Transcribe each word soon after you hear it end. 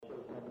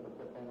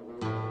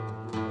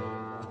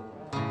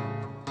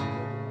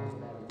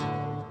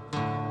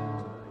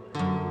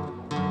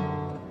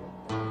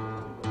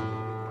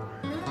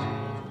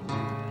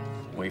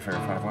Wayfarer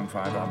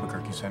 515,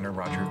 Albuquerque Center,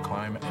 Roger,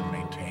 climb and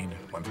maintain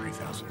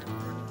 13,000.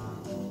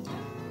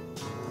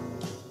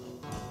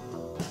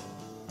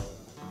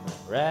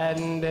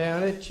 Riding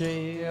down a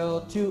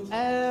trail to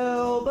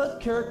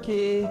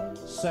Albuquerque,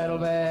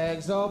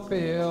 saddlebags all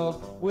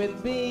filled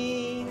with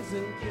beans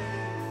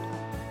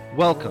and...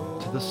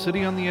 Welcome to the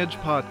City on the Edge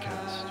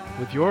podcast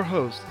with your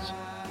hosts,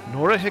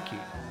 Nora Hickey,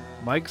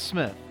 Mike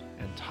Smith,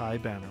 and Ty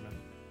Bannerman.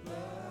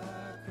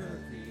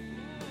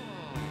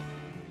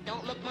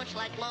 Don't look much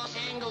like Los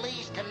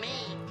Angeles to me.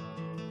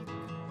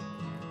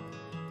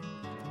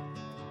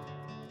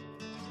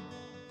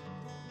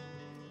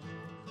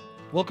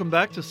 Welcome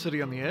back to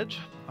City on the Edge.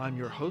 I'm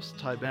your host,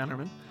 Ty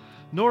Bannerman.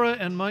 Nora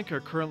and Mike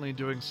are currently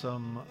doing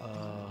some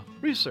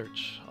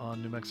research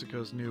on New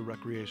Mexico's new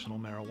recreational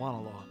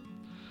marijuana law.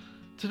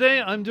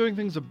 Today, I'm doing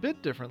things a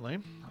bit differently.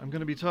 I'm going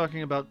to be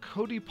talking about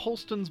Cody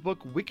Polston's book,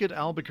 Wicked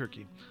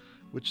Albuquerque,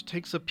 which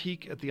takes a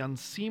peek at the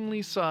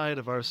unseemly side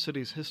of our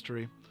city's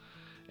history.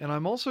 And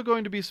I'm also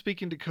going to be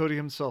speaking to Cody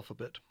himself a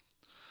bit.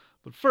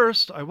 But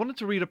first, I wanted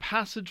to read a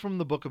passage from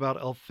the book about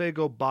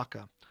Elfego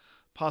Baca,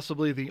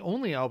 possibly the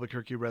only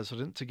Albuquerque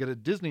resident to get a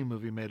Disney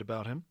movie made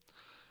about him.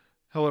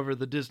 However,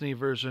 the Disney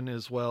version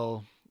is,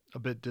 well, a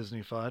bit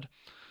Disney-fied.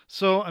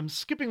 So I'm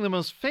skipping the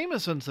most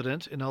famous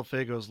incident in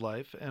Elfego's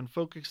life and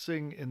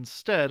focusing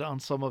instead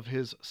on some of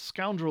his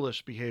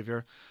scoundrelish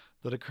behavior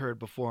that occurred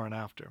before and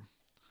after.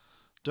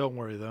 Don't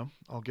worry, though.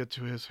 I'll get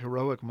to his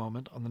heroic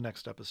moment on the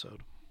next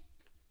episode.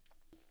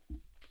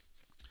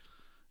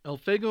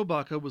 Elfego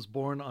Baca was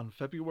born on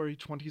February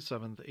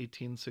 27,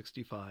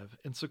 1865,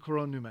 in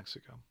Socorro, New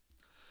Mexico.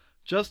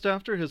 Just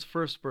after his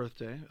first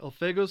birthday,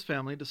 Elfego's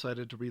family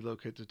decided to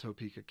relocate to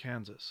Topeka,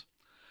 Kansas.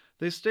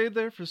 They stayed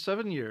there for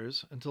 7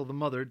 years until the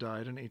mother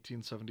died in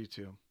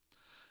 1872.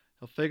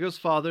 Elfego's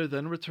father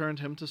then returned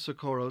him to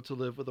Socorro to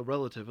live with a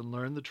relative and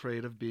learn the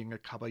trade of being a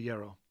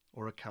caballero,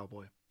 or a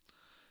cowboy.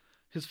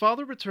 His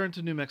father returned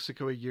to New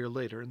Mexico a year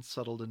later and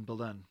settled in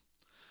Belen.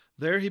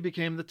 There he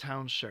became the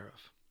town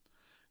sheriff.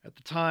 At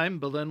the time,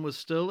 Belen was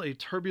still a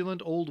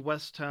turbulent Old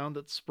West town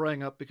that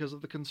sprang up because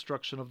of the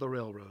construction of the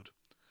railroad.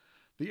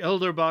 The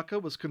elder Baca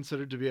was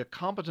considered to be a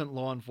competent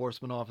law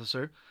enforcement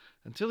officer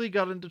until he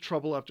got into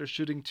trouble after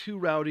shooting 2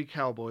 rowdy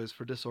cowboys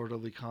for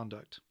disorderly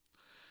conduct.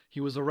 He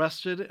was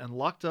arrested and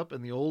locked up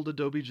in the old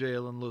adobe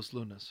jail in Los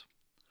Lunas.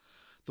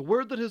 The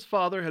word that his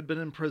father had been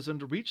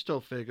imprisoned reached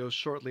Elfego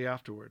shortly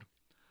afterward.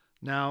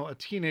 Now a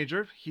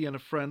teenager, he and a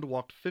friend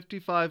walked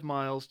 55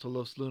 miles to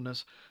Los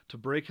Lunas to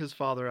break his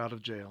father out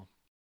of jail.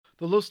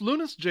 The Los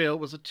Lunas jail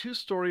was a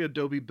 2-story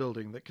adobe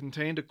building that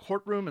contained a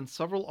courtroom and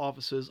several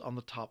offices on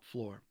the top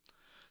floor.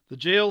 The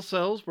jail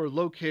cells were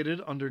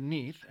located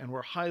underneath and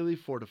were highly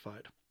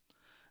fortified.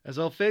 As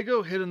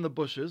Elfego hid in the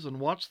bushes and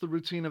watched the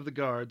routine of the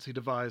guards, he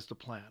devised a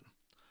plan.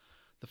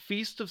 The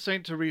Feast of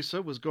St.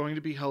 Teresa was going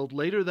to be held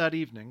later that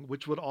evening,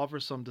 which would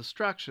offer some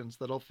distractions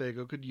that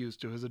Elfego could use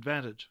to his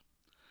advantage.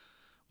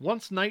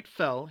 Once night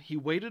fell, he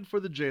waited for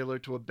the jailer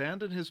to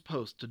abandon his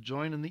post to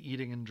join in the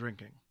eating and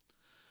drinking.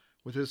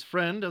 With his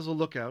friend as a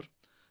lookout,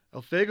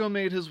 Elfego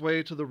made his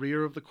way to the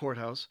rear of the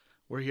courthouse,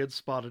 where he had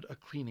spotted a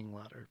cleaning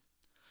ladder.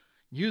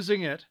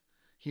 Using it,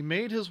 he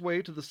made his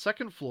way to the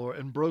second floor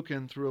and broke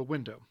in through a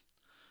window.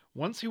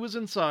 Once he was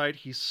inside,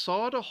 he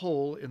sawed a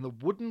hole in the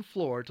wooden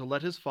floor to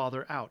let his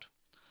father out.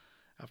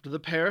 After the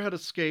pair had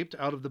escaped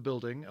out of the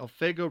building,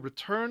 Elfego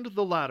returned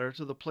the ladder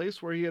to the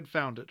place where he had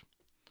found it.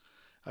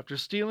 After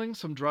stealing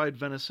some dried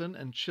venison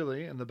and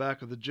chili in the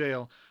back of the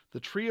jail, the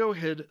trio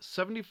hid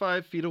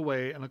 75 feet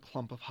away in a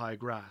clump of high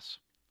grass.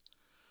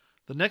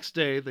 The next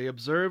day, they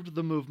observed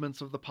the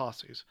movements of the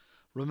posses,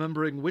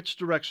 remembering which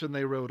direction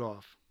they rode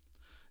off.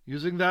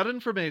 Using that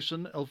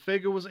information,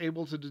 Elfego was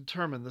able to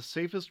determine the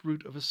safest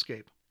route of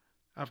escape.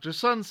 After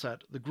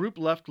sunset, the group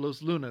left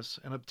Los Lunas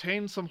and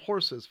obtained some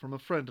horses from a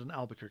friend in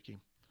Albuquerque.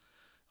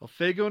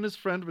 Elfego and his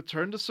friend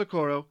returned to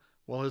Socorro,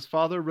 while his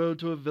father rode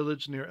to a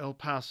village near El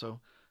Paso,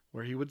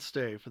 where he would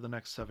stay for the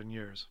next 7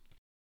 years.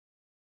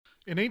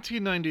 In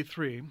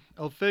 1893,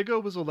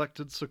 Elfego was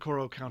elected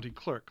Socorro County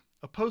Clerk,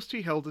 a post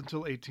he held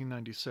until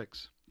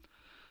 1896.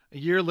 A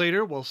year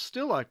later, while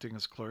still acting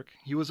as clerk,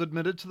 he was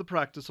admitted to the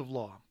practice of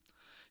law.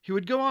 He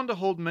would go on to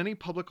hold many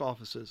public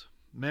offices: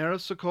 Mayor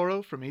of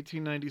Socorro from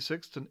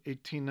 1896 to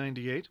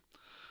 1898,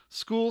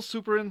 School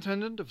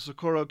Superintendent of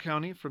Socorro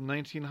County from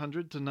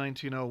 1900 to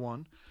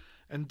 1901,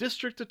 and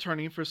District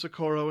Attorney for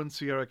Socorro and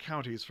Sierra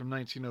Counties from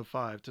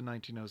 1905 to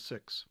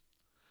 1906.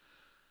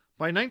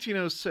 By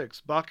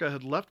 1906, Baca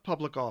had left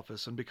public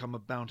office and become a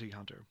bounty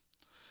hunter.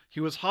 He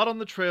was hot on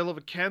the trail of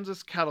a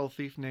Kansas cattle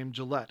thief named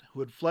Gillette,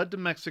 who had fled to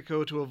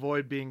Mexico to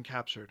avoid being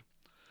captured.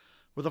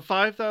 With a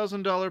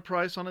 $5,000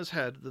 price on his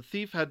head, the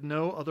thief had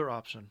no other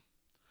option.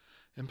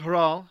 In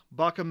Parral,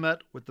 Baca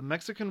met with the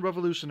Mexican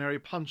revolutionary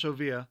Pancho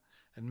Villa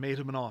and made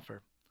him an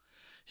offer.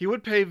 He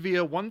would pay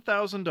Villa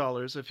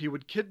 $1,000 if he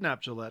would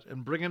kidnap Gillette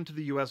and bring him to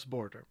the U.S.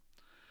 border.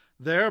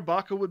 There,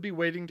 Baca would be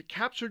waiting to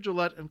capture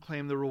Gillette and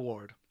claim the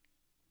reward.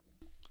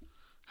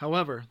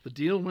 However, the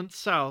deal went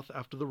south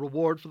after the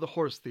reward for the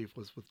horse thief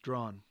was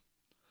withdrawn.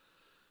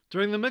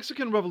 During the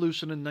Mexican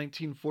Revolution in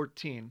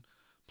 1914,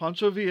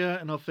 Pancho Villa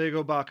and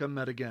Elfego Baca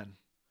met again.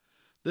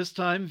 This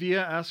time,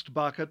 Villa asked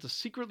Baca to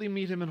secretly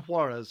meet him in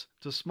Juarez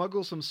to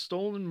smuggle some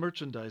stolen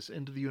merchandise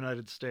into the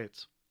United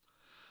States.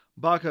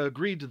 Baca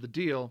agreed to the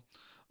deal.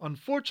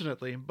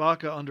 Unfortunately,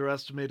 Baca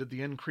underestimated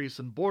the increase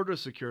in border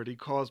security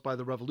caused by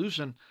the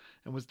revolution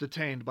and was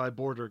detained by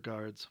border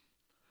guards.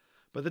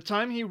 By the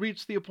time he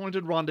reached the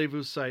appointed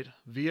rendezvous site,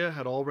 Villa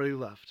had already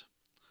left.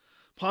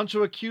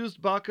 Pancho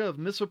accused Baca of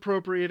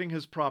misappropriating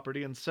his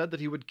property and said that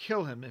he would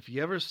kill him if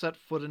he ever set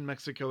foot in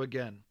Mexico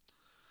again.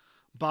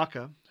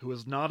 Baca, who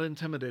was not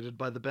intimidated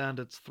by the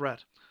bandits'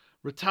 threat,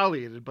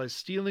 retaliated by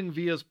stealing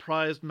Villa's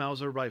prized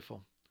Mauser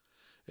rifle.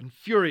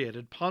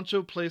 Infuriated,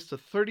 Pancho placed a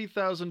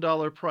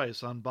 $30,000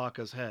 price on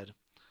Baca's head.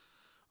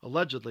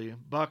 Allegedly,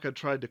 Baca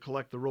tried to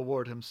collect the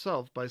reward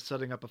himself by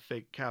setting up a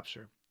fake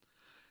capture.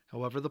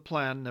 However, the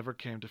plan never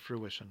came to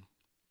fruition.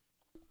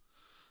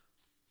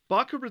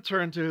 Baca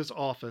returned to his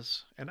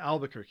office in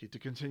Albuquerque to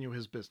continue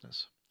his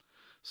business.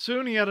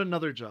 Soon he had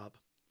another job,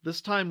 this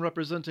time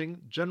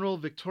representing General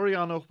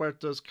Victoriano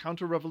Huerta's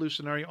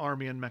counter-revolutionary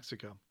army in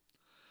Mexico.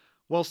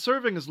 While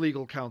serving as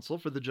legal counsel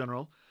for the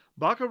general,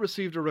 Baca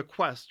received a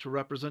request to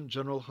represent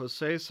General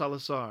José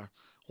Salazar,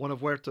 one of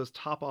Huerta's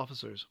top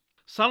officers.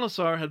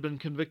 Salazar had been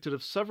convicted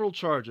of several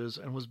charges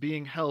and was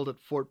being held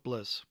at Fort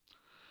Bliss.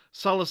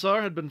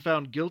 Salazar had been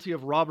found guilty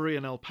of robbery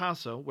in El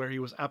Paso, where he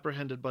was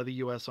apprehended by the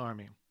U.S.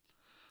 Army.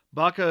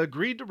 Baca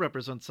agreed to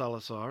represent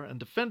Salazar and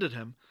defended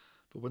him,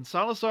 but when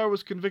Salazar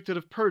was convicted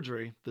of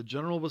perjury, the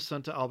general was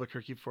sent to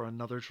Albuquerque for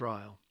another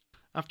trial.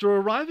 After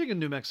arriving in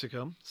New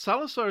Mexico,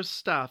 Salazar's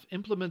staff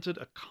implemented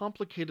a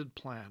complicated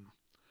plan.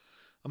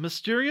 A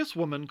mysterious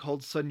woman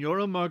called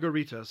Senora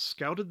Margarita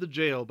scouted the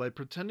jail by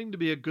pretending to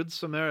be a good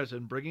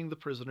Samaritan bringing the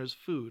prisoners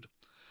food.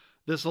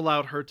 This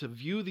allowed her to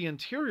view the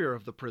interior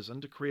of the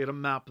prison to create a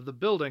map of the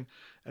building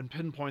and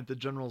pinpoint the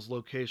general's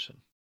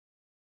location.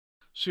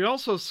 She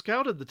also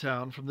scouted the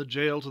town from the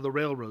jail to the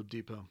railroad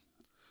depot.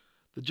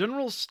 The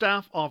general's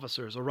staff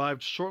officers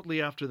arrived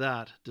shortly after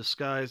that,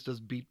 disguised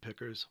as beet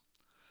pickers.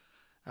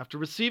 After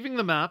receiving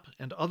the map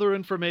and other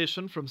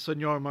information from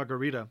Senor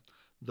Margarita,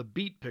 the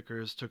beet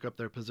pickers took up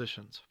their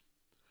positions.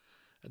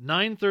 At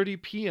 9:30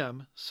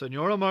 p.m.,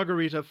 Senora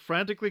Margarita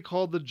frantically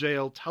called the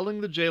jail, telling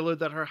the jailer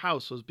that her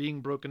house was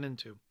being broken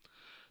into.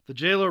 The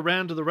jailer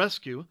ran to the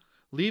rescue,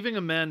 leaving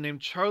a man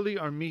named Charlie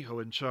Armijo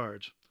in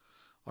charge.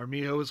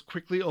 Armijo was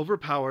quickly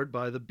overpowered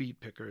by the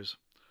beet pickers.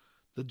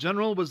 The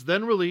general was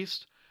then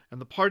released, and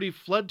the party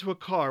fled to a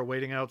car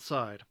waiting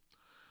outside.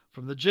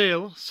 From the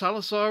jail,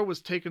 Salazar was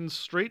taken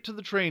straight to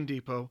the train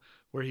depot,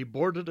 where he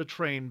boarded a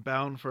train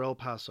bound for El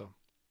Paso.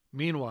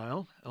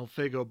 Meanwhile,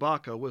 Elfego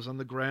Baca was in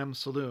the Graham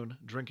Saloon,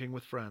 drinking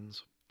with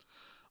friends.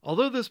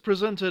 Although this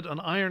presented an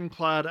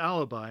ironclad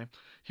alibi,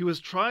 he was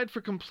tried for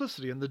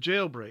complicity in the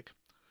jailbreak.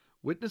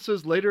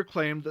 Witnesses later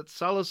claimed that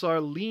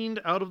Salazar leaned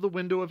out of the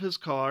window of his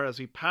car as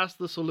he passed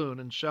the saloon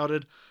and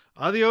shouted,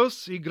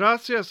 "Adios y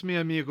gracias, mi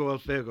amigo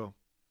Elfego."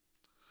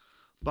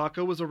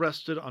 Baca was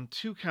arrested on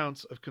 2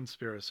 counts of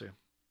conspiracy.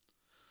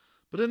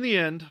 But in the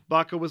end,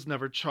 Baca was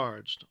never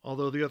charged,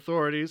 although the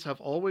authorities have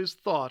always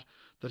thought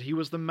that he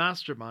was the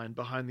mastermind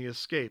behind the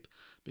escape,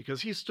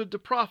 because he stood to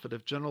profit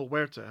if General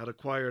Huerta had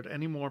acquired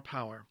any more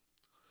power.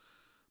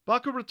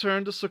 Baca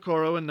returned to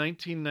Socorro in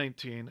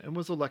 1919 and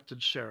was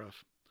elected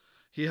sheriff.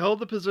 He held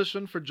the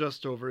position for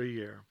just over a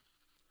year.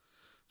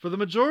 For the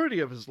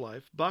majority of his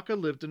life, Baca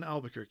lived in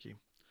Albuquerque.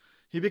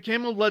 He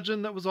became a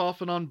legend that was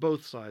often on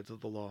both sides of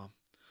the law.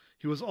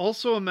 He was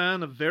also a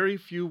man of very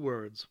few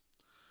words.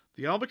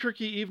 The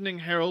Albuquerque Evening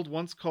Herald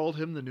once called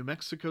him the New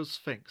Mexico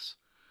Sphinx,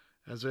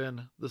 as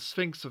in, the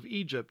Sphinx of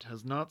Egypt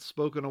has not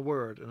spoken a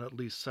word in at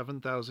least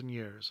 7,000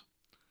 years.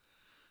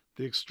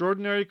 The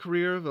extraordinary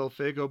career of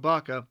Elfego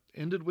Baca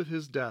ended with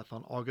his death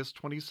on August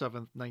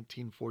 27,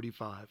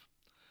 1945.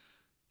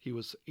 He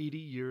was 80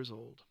 years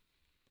old.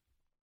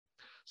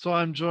 So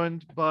I'm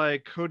joined by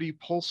Cody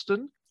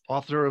Polston,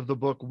 author of the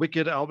book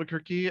Wicked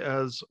Albuquerque,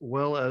 as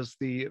well as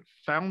the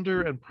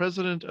founder and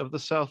president of the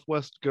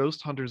Southwest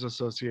Ghost Hunters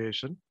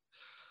Association.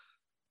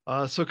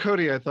 So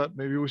Cody, I thought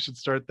maybe we should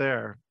start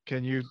there.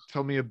 Can you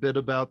tell me a bit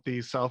about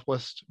the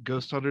Southwest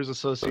Ghost Hunters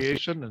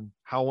Association and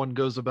how one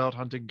goes about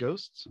hunting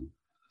ghosts?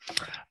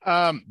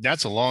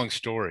 That's a long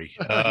story.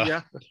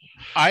 Yeah.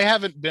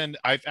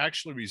 I've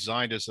actually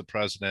resigned as the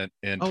president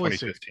in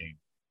 2015.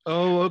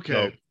 Oh,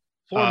 okay.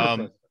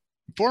 So,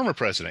 former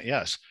president,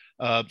 yes.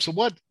 So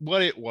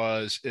what it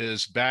was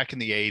is back in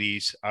the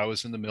 80s, I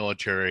was in the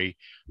military.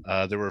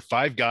 There were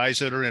 5 guys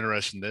that are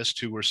interested in this.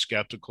 2 were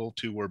skeptical,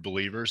 2 were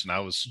believers, and I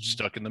was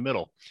stuck in the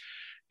middle.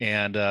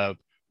 And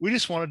we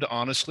just wanted to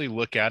honestly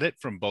look at it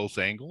from both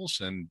angles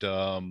and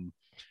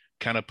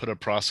kind of put a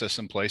process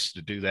in place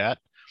to do that.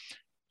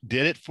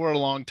 Did it for a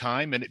long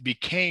time, and it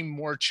became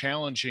more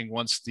challenging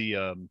once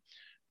the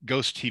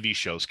ghost TV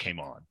shows came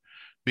on,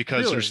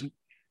 because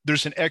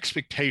there's an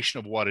expectation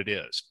of what it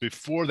is.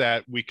 Before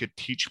that, we could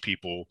teach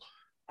people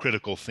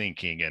critical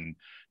thinking and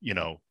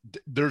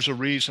there's a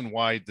reason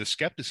why the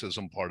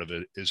skepticism part of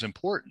it is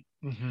important.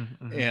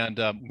 And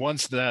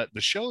once the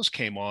shows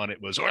came on,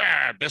 it was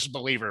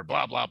disbeliever,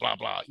 blah blah blah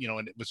blah,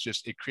 and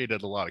it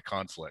created a lot of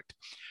conflict.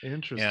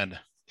 Interesting. And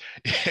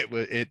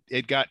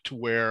it got to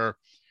where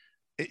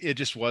it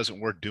just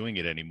wasn't worth doing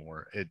it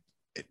anymore.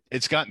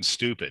 It's gotten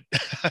stupid,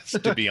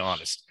 to be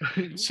honest.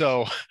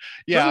 So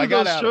yeah, I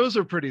got those shows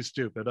are pretty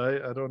stupid.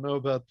 I don't know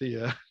about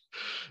the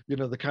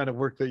the kind of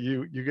work that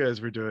you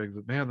guys were doing,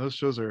 but man, those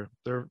shows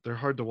they're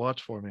hard to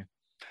watch for me.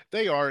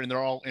 They are, and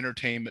they're all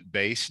entertainment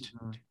based,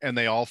 and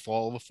they all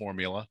follow the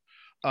formula.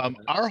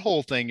 Our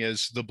whole thing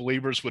is the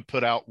believers would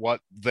put out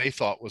what they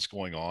thought was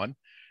going on,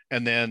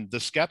 and then the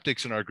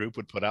skeptics in our group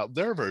would put out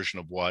their version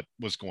of what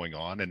was going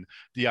on. And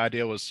the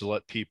idea was to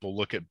let people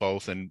look at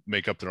both and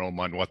make up their own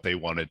mind what they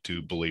wanted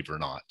to believe or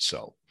not.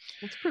 So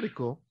that's pretty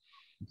cool.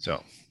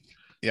 So,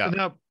 yeah. And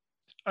now,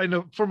 I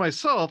know for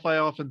myself, I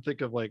often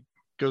think of like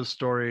ghost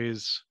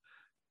stories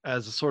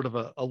as a sort of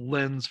a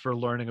lens for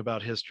learning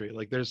about history.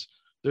 Like there's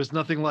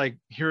nothing like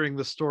hearing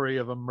the story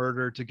of a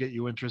murder to get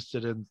you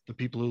interested in the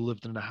people who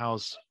lived in a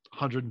house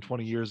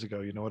 120 years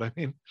ago. You know what I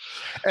mean?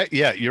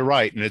 Yeah, you're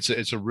right. And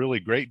it's a really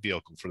great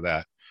vehicle for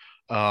that.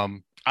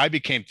 I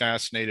became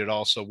fascinated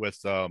also with,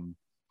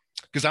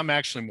 because I'm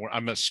actually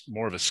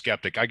more of a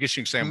skeptic. I guess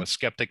you can say I'm a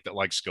skeptic that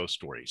likes ghost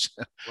stories.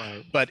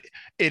 Right. But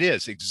it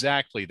is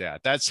exactly that.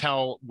 That's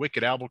how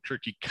Wicked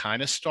Albuquerque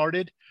kind of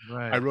started.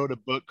 Right. I wrote a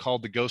book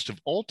called The Ghost of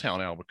Old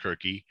Town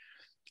Albuquerque.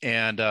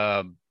 And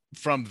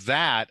from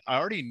that, I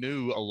already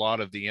knew a lot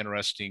of the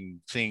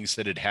interesting things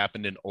that had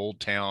happened in Old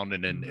Town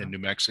and in New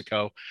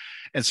Mexico.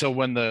 And so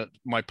when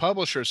my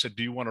publisher said,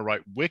 do you want to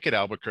write Wicked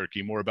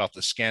Albuquerque, more about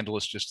the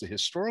scandalous, just the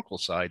historical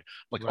side?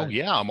 I'm like, oh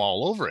yeah, I'm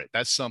all over it.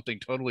 That's something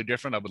totally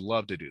different. I would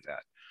love to do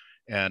that.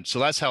 And so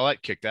that's how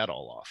that kicked that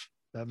all off.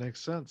 That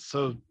makes sense.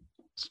 So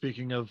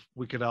speaking of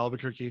Wicked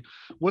Albuquerque,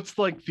 what's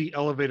like the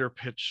elevator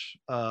pitch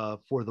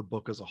for the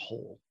book as a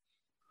whole?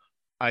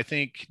 I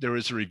think there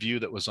is a review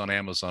that was on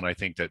Amazon, I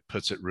think, that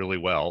puts it really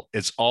well.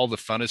 It's all the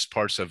funnest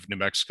parts of New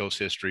Mexico's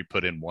history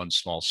put in one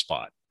small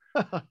spot.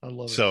 I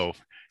love it. So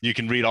you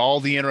can read all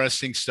the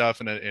interesting stuff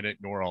and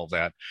ignore all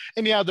that.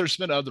 And yeah, there's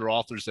been other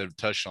authors that have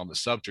touched on the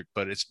subject,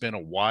 but it's been a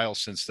while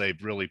since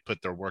they've really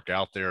put their work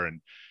out there. And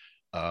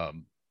I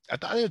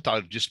thought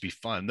it'd just be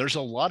fun. There's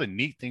a lot of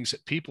neat things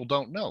that people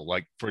don't know.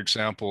 Like, for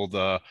example,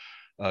 the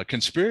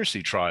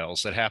conspiracy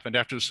trials that happened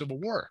after the Civil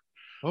War.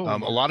 A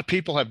lot of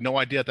people have no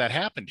idea that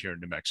happened here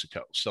in New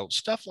Mexico. So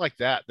stuff like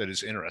that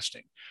is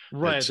interesting.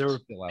 Right. There were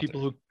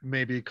people who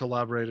maybe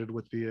collaborated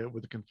with the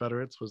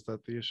Confederates. Was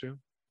that the issue?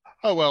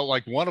 Oh, well,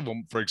 like one of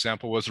them, for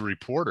example, was a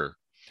reporter.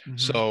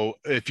 So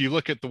if you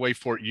look at the way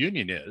Fort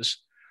Union is,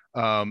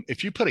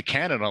 if you put a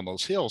cannon on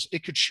those hills,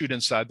 it could shoot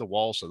inside the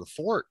walls of the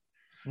fort.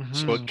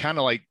 So it kind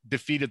of like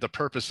defeated the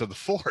purpose of the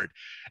fort.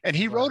 And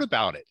he wrote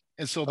about it.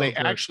 And so they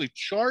actually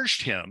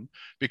charged him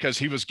because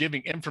he was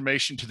giving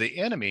information to the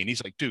enemy. And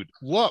he's like, dude,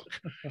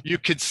 look, you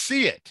could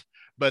see it.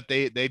 But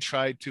they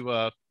tried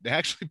to, they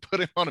actually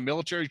put him on a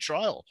military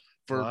trial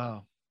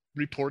for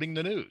reporting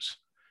the news.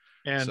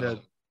 And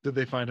did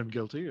they find him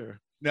guilty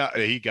or? No,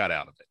 he got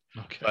out of it.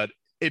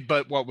 Okay.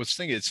 But what was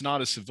thinking, it's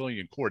not a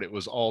civilian court. It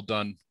was all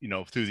done,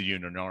 through the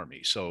Union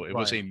Army. So it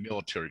was a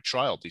military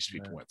trial these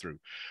people went through.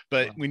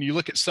 But when you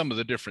look at some of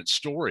the different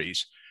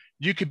stories,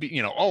 you could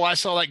be, I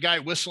saw that guy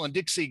whistling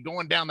Dixie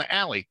going down the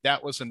alley.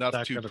 That was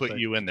enough to put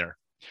you in there.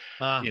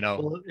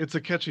 Well, it's a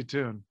catchy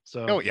tune.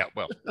 So. Oh yeah,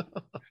 well,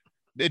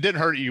 it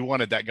didn't hurt you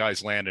wanted that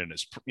guy's land and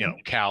his,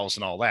 cows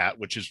and all that,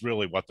 which is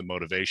really what the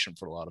motivation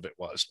for a lot of it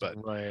was. But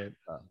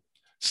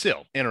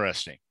still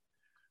interesting.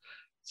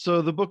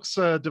 So the book's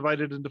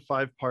divided into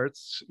 5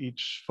 parts.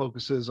 Each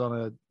focuses on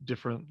a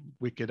different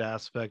wicked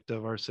aspect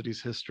of our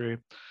city's history.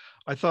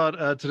 I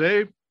thought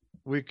today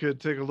we could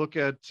take a look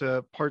at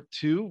part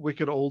 2,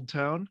 Wicked Old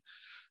Town.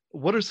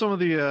 What are some of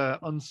the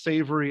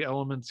unsavory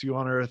elements you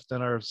unearthed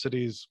in our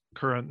city's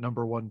current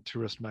 #1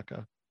 tourist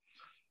mecca?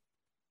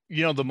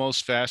 The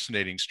most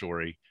fascinating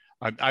story,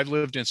 I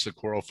lived in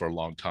Socorro for a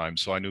long time,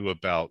 so I knew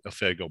about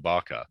Elfego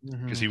Baca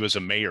because he was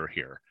a mayor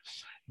here.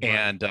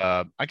 And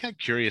I got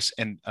curious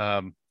and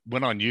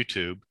went on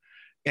YouTube,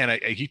 and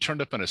he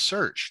turned up in a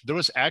search. There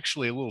was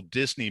actually a little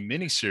Disney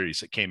miniseries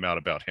that came out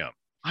about him.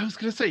 I was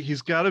going to say,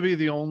 he's got to be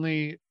the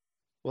only,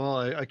 well,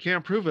 I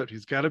can't prove it.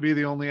 He's got to be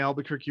the only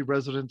Albuquerque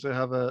resident to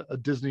have a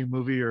Disney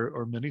movie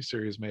or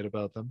miniseries made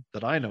about them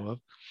that I know of.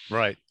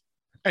 Right.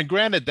 And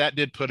granted, that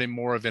did put him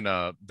more of in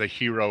the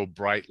hero,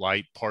 bright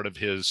light part of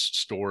his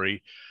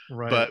story.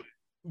 Right. But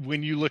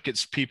when you look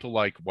at people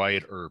like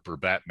Wyatt Earp or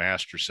Bat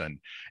Masterson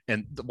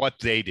and what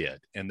they did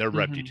and their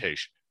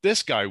reputation,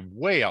 this guy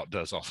way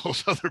outdoes all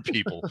those other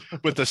people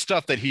with the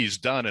stuff that he's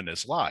done in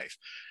his life.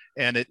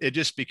 And it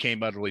just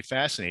became utterly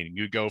fascinating.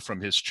 You go from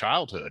his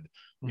childhood,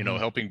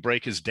 helping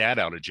break his dad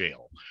out of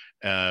jail,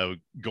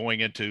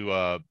 going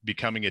into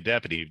becoming a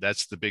deputy.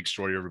 That's the big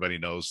story everybody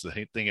knows,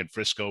 the thing in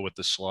Frisco with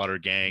the Slaughter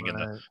Gang and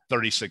the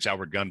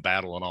 36-hour gun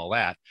battle and all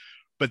that.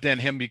 But then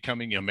him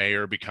becoming a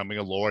mayor, becoming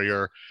a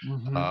lawyer,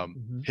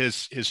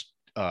 his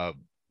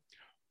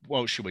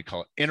what should we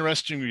call it?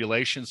 Interesting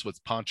relations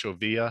with Pancho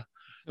Villa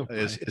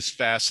is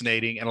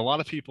fascinating. And a lot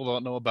of people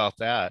don't know about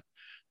that.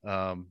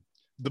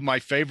 My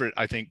favorite,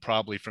 I think,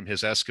 probably from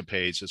his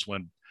escapades is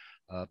when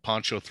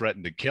Pancho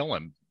threatened to kill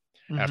him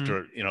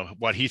after,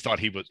 what he thought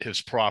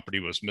his property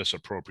was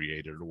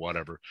misappropriated or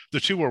whatever. The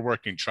two were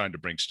working, trying to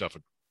bring stuff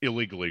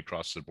illegally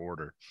across the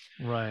border.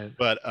 Right.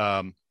 But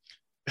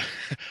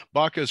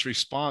Baca's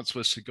response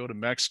was to go to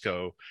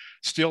Mexico,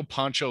 steal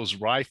Pancho's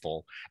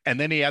rifle, and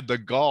then he had the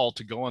gall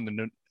to go on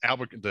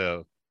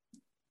the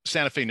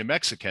Santa Fe New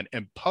Mexican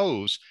and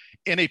pose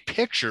in a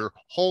picture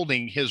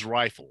holding his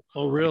rifle.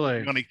 Oh,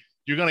 really?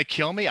 You're gonna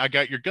kill me? I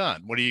got your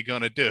gun. What are you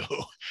gonna do?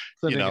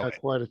 Sending out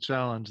quite a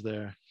challenge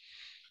there.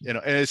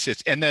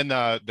 And then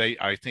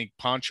I think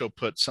Pancho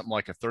put something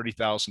like a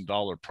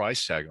 $30,000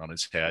 price tag on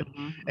his head,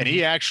 and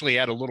he actually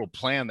had a little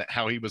plan that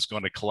how he was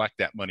going to collect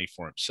that money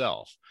for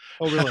himself.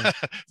 Oh, really?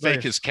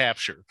 Fake his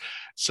capture.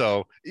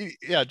 So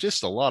yeah,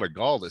 just a lot of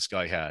gall this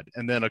guy had.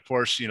 And then of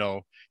course,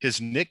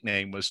 his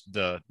nickname was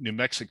the New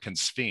Mexican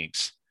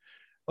Sphinx,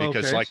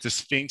 because like the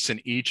Sphinx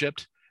in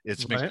Egypt,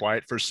 it's been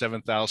quiet for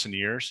 7,000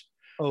 years.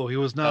 Oh, he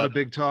was not a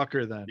big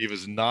talker then. He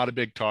was not a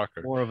big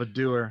talker. More of a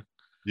doer.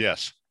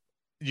 Yes.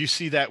 You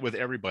see that with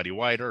everybody.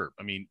 Wyatt Earp.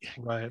 I mean,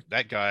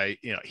 that guy,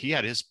 he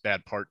had his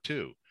bad part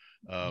too.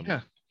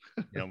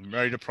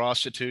 Married a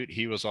prostitute.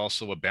 He was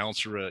also a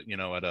bouncer, at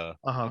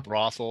a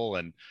brothel,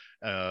 and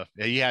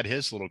he had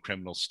his little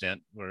criminal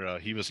stint where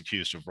he was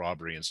accused of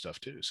robbery and stuff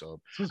too. So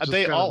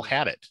they all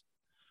had it.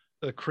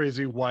 A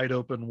crazy wide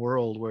open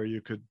world where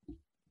you could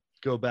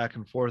go back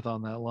and forth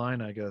on that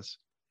line, I guess.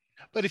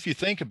 But if you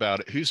think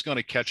about it, who's going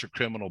to catch a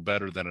criminal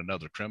better than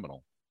another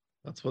criminal?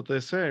 That's what they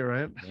say,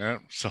 right? Yeah.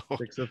 So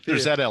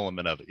there's that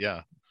element of it.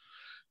 Yeah.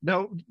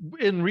 Now,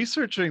 in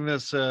researching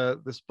this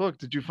book,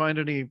 did you find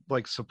any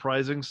like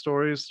surprising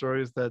stories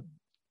that,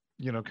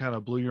 kind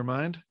of blew your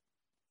mind?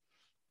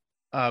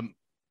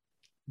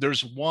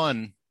 There's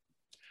one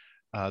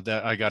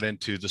that I got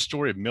into, the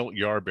story of Milt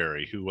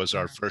Yarberry, who was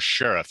our first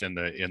sheriff in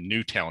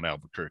Newtown,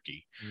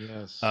 Albuquerque.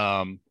 Yes.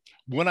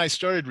 When I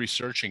started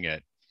researching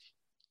it,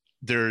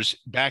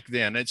 back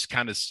then, it's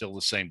kind of still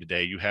the same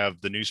today. You have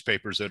the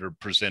newspapers that are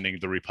presenting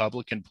the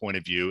Republican point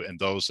of view and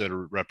those that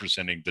are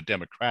representing the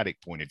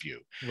Democratic point of view.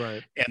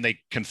 Right. And they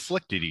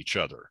conflicted each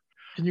other.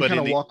 Can you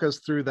kind of walk us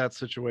through that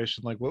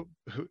situation? Like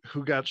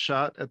who got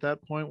shot at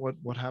that point?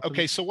 What happened?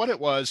 Okay. So what it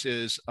was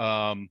is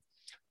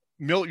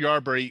Milt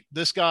Yarberry,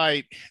 this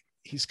guy,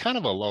 he's kind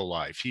of a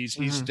lowlife.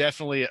 He's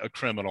definitely a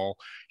criminal.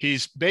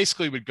 He's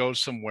basically would go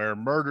somewhere,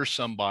 murder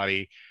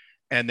somebody,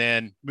 and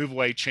then move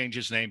away, change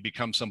his name,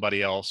 become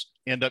somebody else,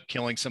 end up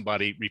killing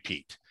somebody,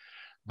 repeat.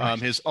 Right.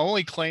 His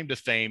only claim to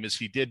fame is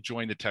he did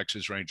join the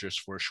Texas Rangers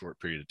for a short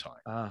period of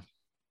time.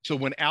 So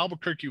when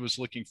Albuquerque was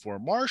looking for a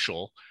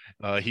marshal,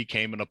 he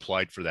came and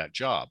applied for that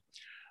job.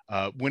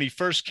 When he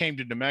first came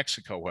to New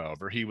Mexico,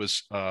 however, he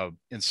was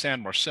in San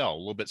Marcel, a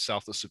little bit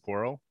south of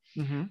Socorro,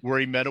 where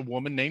he met a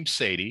woman named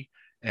Sadie,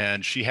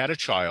 and she had a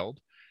child,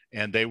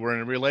 and they were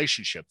in a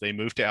relationship. They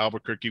moved to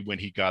Albuquerque when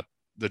he got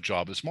the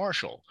job as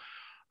marshal.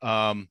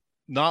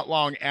 Not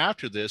long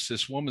after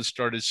this woman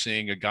started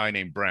seeing a guy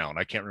named Brown.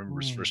 I can't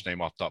remember his first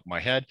name off the top of my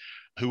head,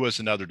 who was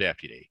another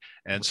deputy.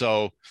 And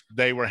so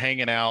they were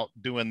hanging out,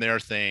 doing their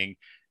thing.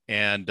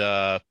 And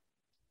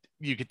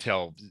you could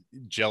tell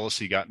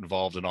jealousy got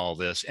involved in all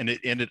this. And it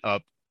ended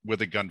up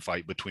with a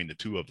gunfight between the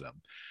two of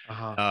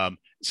them.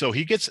 So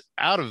he gets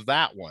out of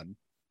that one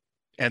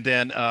and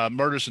then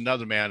murders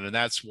another man. And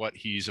that's what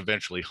he's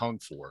eventually hung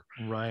for.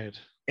 Right.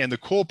 And the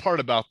cool part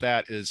about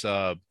that is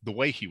the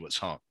way he was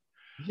hung.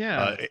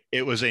 Yeah.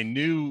 It was a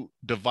new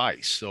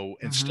device. So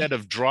instead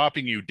of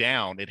dropping you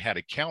down, it had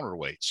a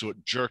counterweight. So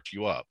it jerked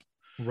you up.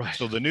 Right.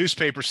 So the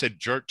newspaper said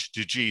jerked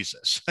to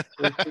Jesus.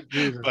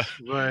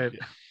 Right.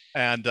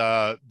 And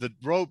the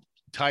rope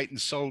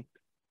tightened so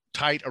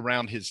tight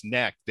around his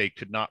neck, they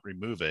could not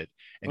remove it.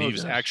 And he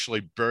was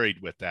actually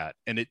buried with that.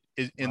 And it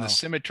in the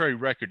cemetery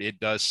record, it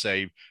does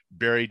say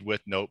buried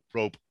with no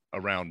rope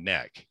around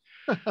neck.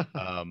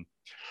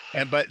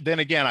 But then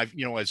again,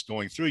 as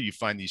going through, you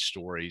find these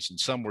stories, and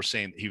some were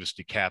saying that he was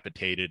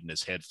decapitated and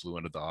his head flew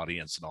into the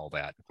audience and all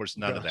that. Of course,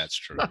 none of that's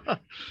true.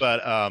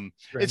 But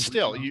it's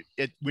still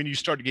when you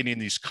start getting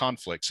these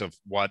conflicts of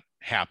what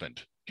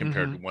happened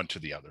compared to one to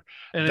the other,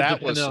 and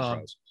that was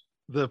surprising.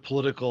 The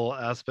political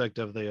aspect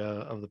of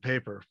the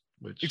paper,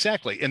 which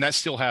exactly, and that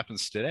still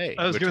happens today.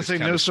 I was going to say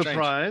no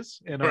surprise,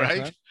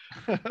 right?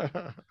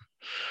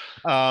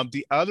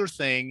 The other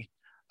thing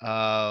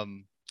I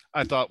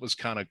thought was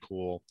kind of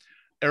cool.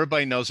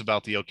 Everybody knows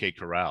about the OK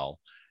Corral,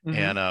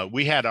 and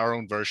we had our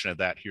own version of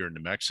that here in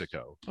New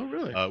Mexico. Oh,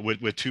 really?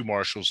 With two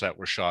marshals that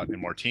were shot in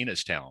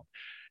Martinez Town.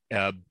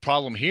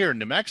 Problem here in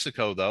New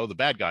Mexico, though, the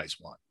bad guys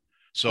won.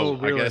 So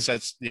really? I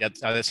guess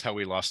that's how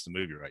we lost the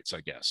movie rights, I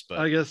guess. But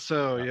I guess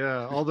so,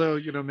 yeah. Although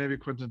maybe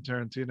Quentin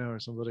Tarantino or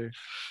somebody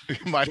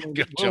might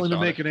willing to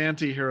make an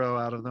anti-hero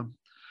out of them.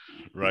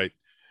 Right.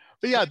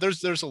 But yeah,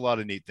 there's a lot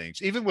of neat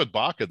things. Even with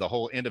Baca, the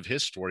whole end of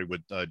his story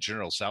with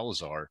General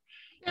Salazar.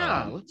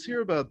 Yeah, let's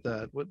hear about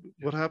that.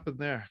 What happened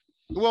there?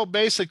 Well,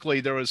 basically,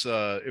 it was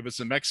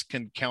the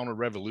Mexican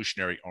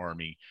Counter-Revolutionary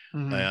Army,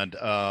 Mhm.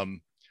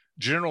 and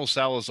General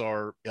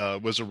Salazar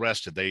was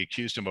arrested. They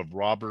accused him of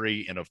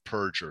robbery and of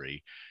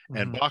perjury,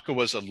 and Mhm. Baca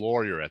was a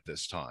lawyer at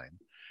this time,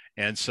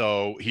 and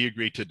so he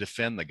agreed to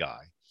defend the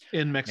guy.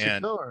 In And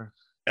Mexico, or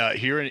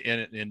here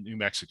in New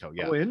Mexico,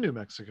 yeah, oh, in New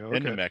Mexico.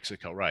 in New Okay.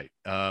 Mexico, right?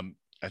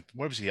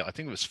 Where was he? I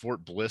think it was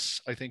Fort Bliss.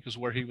 I think was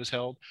where he was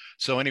held.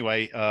 So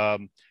anyway,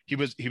 he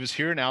was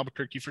here in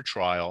Albuquerque for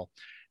trial,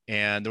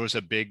 and there was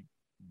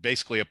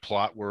basically a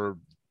plot where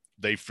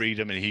they freed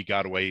him and he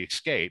got away,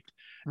 escaped.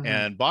 Mhm.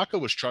 And Baca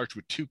was charged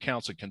with 2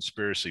 counts of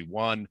conspiracy.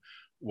 One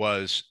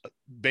was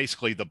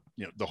basically the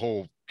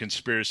whole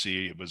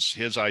conspiracy. It was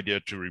his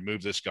idea to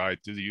remove this guy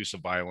through the use of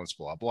violence,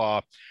 blah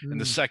blah.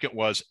 And the Mm. second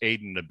was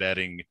aiding and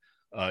abetting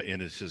in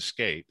his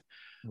escape.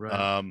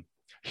 Right.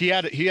 He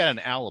had an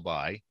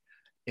alibi,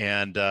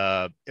 and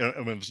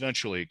was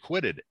eventually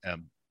acquitted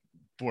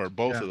for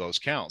both Yeah. of those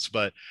counts.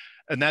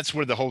 And that's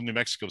where the whole New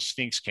Mexico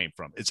Sphinx came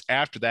from. It's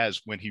after that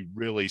is when he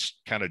really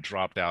kind of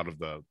dropped out of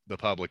the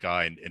public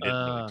eye and didn't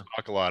really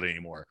talk a lot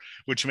anymore,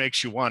 which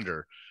makes you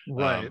wonder.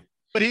 Right.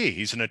 But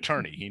he's an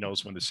attorney. He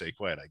knows when to say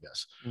quit, I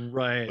guess.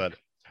 Right. But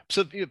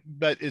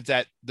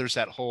there's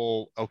that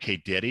whole, okay,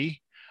 did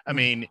he? I Mhm.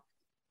 mean,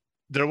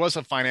 there was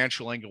a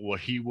financial angle where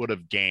he would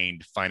have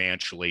gained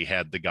financially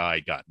had the guy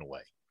gotten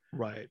away.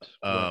 Right.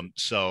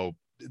 So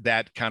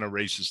that kind of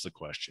raises the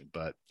question,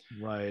 but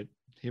Right.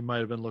 He might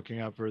have been looking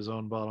out for his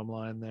own bottom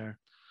line there.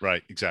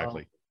 right,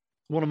 exactly.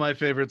 One of my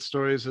favorite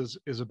stories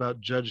is about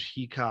Judge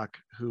Heacock,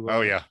 who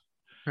Oh yeah.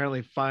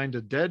 apparently fined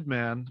a dead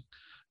man.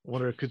 I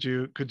wonder, could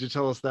you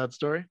tell us that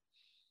story?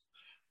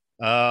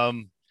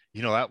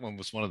 That one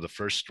was one of the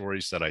first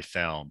stories that I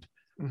found.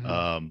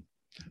 Mhm.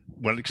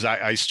 Because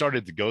I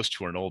started the ghost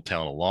tour in Old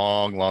Town a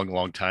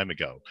long time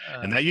ago,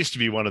 and that used to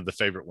be one of the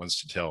favorite ones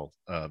to tell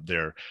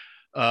there.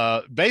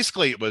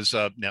 Basically, it was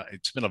now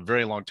it's been a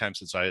very long time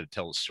since I had to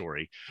tell a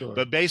story, Sure.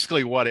 but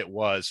basically what it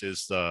was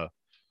is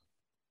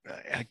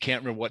I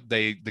can't remember what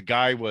the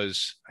guy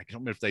was. I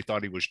don't remember if they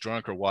thought he was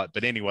drunk or what,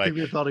 but I anyway, think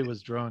they thought he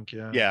was drunk.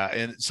 Yeah. yeah.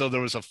 And so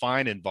there was a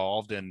fine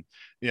involved, and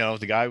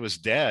the guy was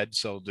dead.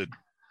 So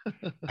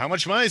how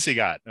much money has he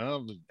got?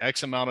 Oh,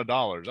 X amount of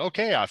dollars.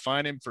 Okay, I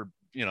fine him for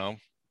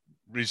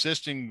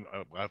resisting.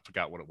 I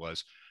forgot what it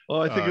was.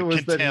 Well, I think it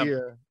was contempt.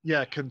 that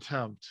he,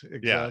 contempt.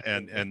 Exactly. Yeah,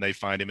 and they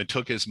fined him and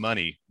took his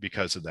money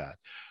because of that.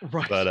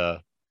 Right.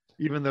 But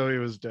even though he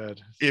was dead.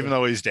 Even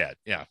though he's dead,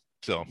 yeah.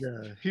 So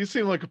yeah, he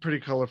seemed like a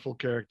pretty colorful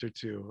character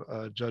too,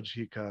 Judge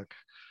Heacock.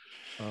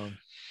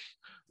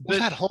 But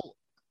that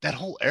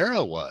whole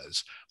era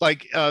was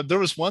like there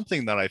was one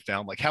thing that I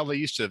found, like how they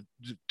used to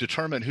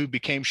determine who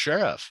became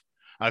sheriff.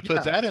 I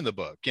put that in the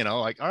book,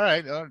 like, all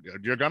right,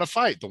 you're going to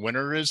fight. The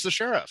winner is the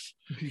sheriff.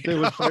 They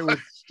would fight with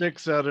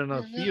sticks out in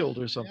a field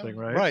or something,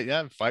 right? Right.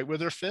 Yeah. Fight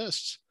with their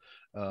fists.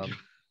 So,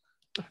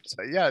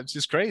 yeah, it's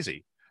just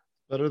crazy.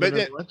 Better than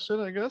an election,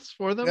 I guess,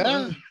 for them.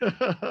 Yeah.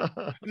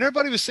 And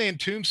everybody was saying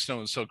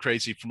Tombstone is so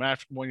crazy from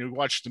after when you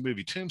watch the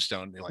movie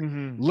Tombstone. You're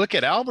like, look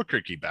at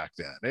Albuquerque back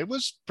then. It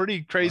was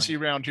pretty crazy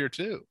around here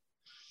too.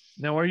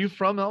 Now, are you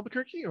from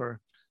Albuquerque or?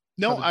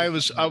 No, I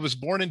was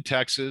born in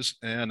Texas,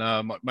 and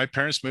my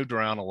parents moved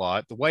around a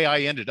lot. The way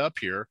I ended up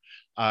here,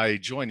 I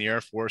joined the Air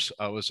Force.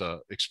 I was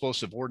a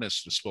explosive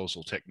ordnance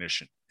disposal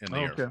technician in the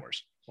Air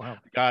Force. Wow.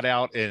 Got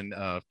out in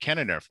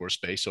Cannon Air Force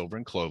Base over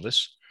in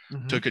Clovis.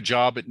 Took a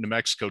job at New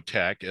Mexico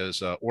Tech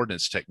as an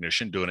ordnance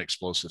technician doing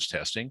explosives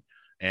testing,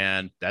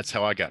 and that's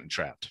how I got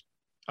entrapped.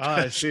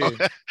 I see.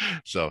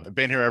 So I've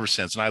been here ever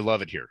since, and I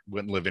love it here.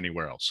 Wouldn't live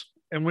anywhere else.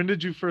 And when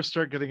did you first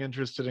start getting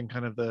interested in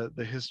kind of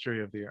the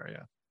history of the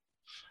area?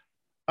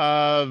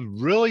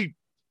 Really,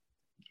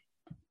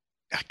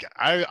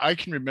 I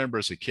can remember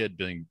as a kid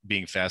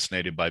being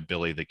fascinated by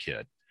Billy the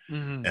Kid.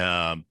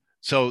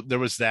 So there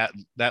was that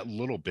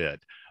little bit,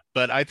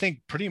 but I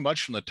think pretty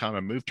much from the time I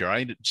moved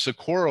here,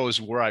 Socorro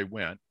is where I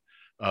went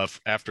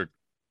after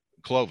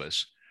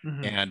Clovis.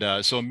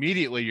 And so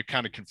immediately you're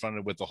kind of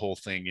confronted with the whole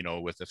thing,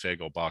 with the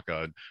Fego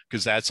Baca,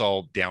 because that's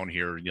all down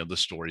here, the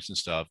stories and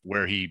stuff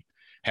where he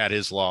had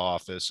his law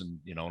office and,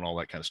 and all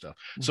that kind of stuff.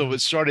 So it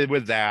started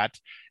with that.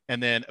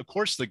 And then, of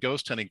course, the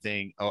ghost hunting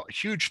thing, a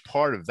huge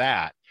part of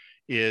that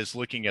is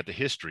looking at the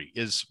history.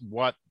 Is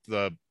what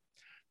the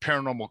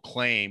paranormal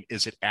claim,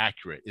 is it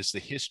accurate? Is the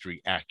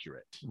history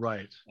accurate?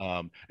 Right.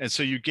 And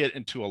so you get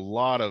into a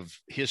lot of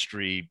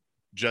history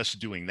just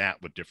doing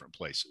that with different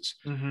places.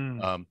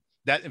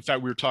 That, in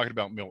fact, we were talking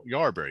about Milt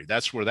Yarberry.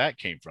 That's where that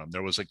came from.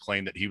 There was a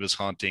claim that he was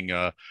haunting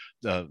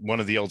one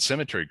of the old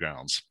cemetery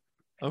grounds.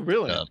 Oh,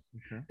 really?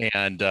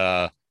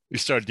 And we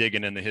started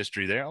digging in the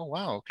history there. Oh,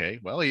 wow. Okay.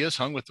 Well, he is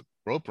hung with the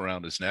rope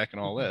around his neck and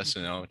all this,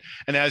 and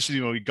as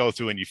we go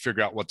through and you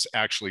figure out what's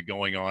actually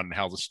going on and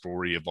how the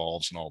story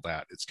evolves and all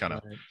that, it's kind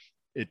of,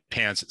 it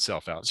pans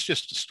itself out. It's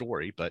just a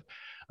story, but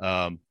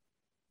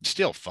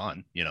still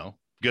fun,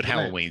 good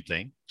Halloween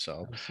thing.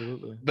 So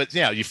absolutely. But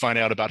yeah, you find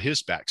out about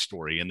his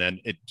backstory, and then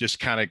it just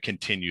kind of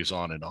continues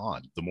on and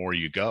on the more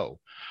you go.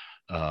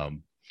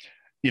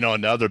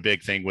 Another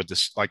big thing with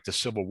this, like the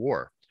Civil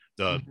War,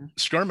 the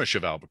skirmish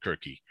of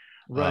Albuquerque,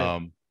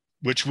 Right.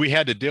 which we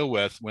had to deal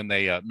with when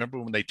they remember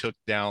when they took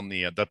down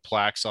the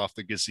plaques off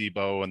the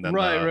gazebo and then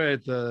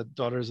Right. The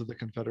Daughters of the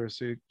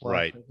Confederacy plaque,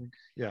 Right. I think.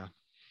 Yeah.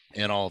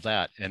 and all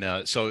that.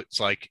 And so it's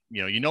like,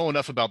 you know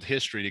enough about the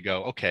history to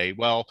go, okay,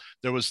 well,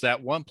 there was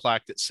that one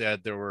plaque that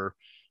said there were,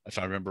 if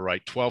I remember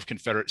right, 12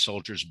 Confederate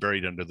soldiers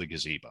buried under the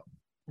gazebo.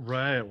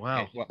 Right.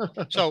 Wow. Okay,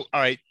 well, so,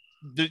 all right,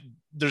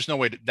 there's no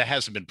way that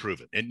hasn't been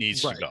proven. It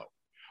needs Right. to go.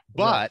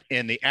 But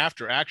in the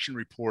after action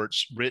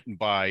reports written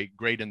by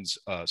Graydon's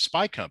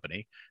spy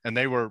company, and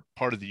they were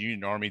part of the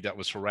Union Army that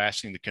was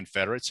harassing the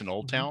Confederates in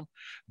Old Town,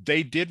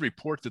 they did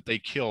report that they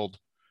killed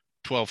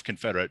 12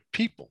 Confederate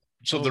people.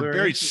 So they're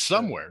buried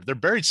somewhere. They're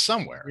buried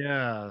somewhere.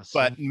 Yeah.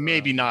 But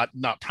maybe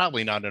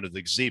probably not under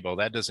the gazebo.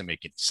 That doesn't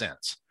make any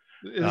sense.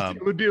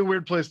 It would be a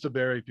weird place to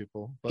bury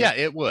people. But Yeah,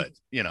 it would.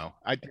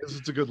 I guess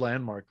it's a good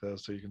landmark, though,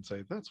 so you can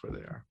say that's where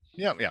they are.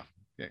 Yeah,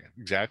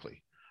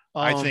 exactly.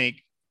 I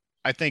think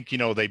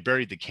they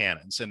buried the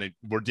cannons, and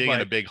we're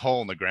digging a big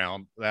hole in the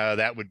ground.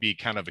 That would be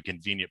kind of a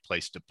convenient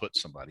place to put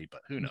somebody,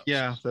 but who knows?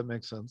 Yeah, that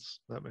makes sense.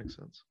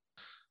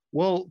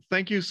 Well,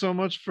 thank you so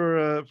much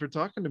for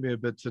talking to me a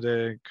bit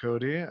today,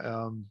 Cody.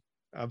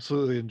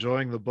 Absolutely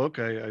enjoying the book.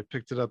 I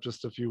picked it up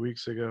just a few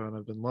weeks ago, and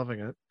I've been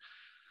loving it.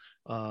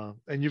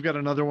 And you've got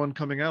another one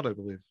coming out, I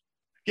believe.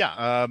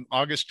 Yeah,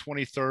 August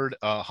 23rd,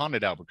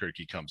 Haunted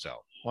Albuquerque comes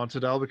out.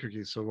 Haunted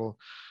Albuquerque. So we'll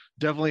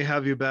definitely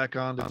have you back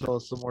on to tell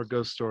us some more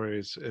ghost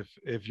stories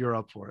if you're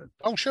up for it.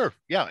 Oh, sure.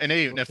 Yeah. And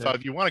if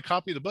you want a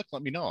copy of the book,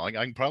 let me know. I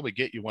can probably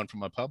get you one from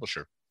my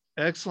publisher.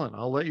 Excellent.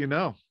 I'll let you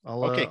know.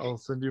 I'll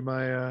send you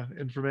my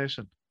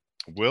information.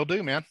 Will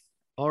do, man.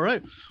 All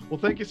right. Well,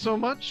 thank you so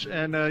much.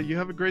 And you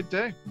have a great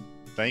day.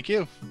 Thank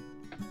you.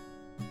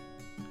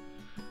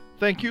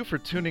 Thank you for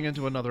tuning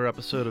into another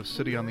episode of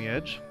City on the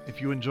Edge. If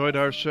you enjoyed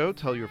our show,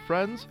 tell your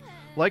friends,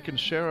 like and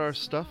share our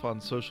stuff on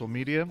social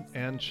media,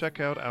 and check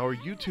out our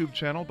YouTube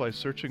channel by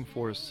searching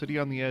for City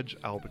on the Edge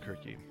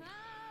Albuquerque.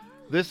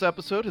 This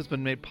episode has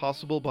been made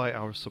possible by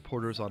our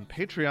supporters on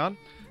Patreon,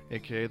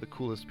 aka the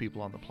coolest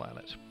people on the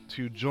planet.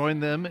 To join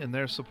them in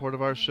their support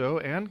of our show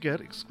and get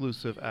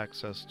exclusive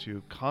access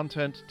to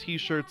content,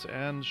 t-shirts,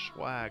 and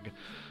swag,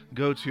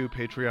 go to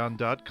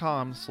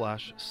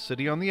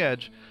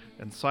patreon.com/cityontheedge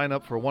and sign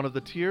up for one of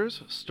the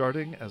tiers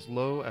starting as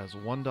low as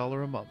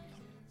 $1 a month.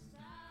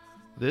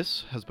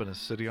 This has been a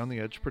City on the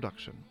Edge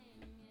production.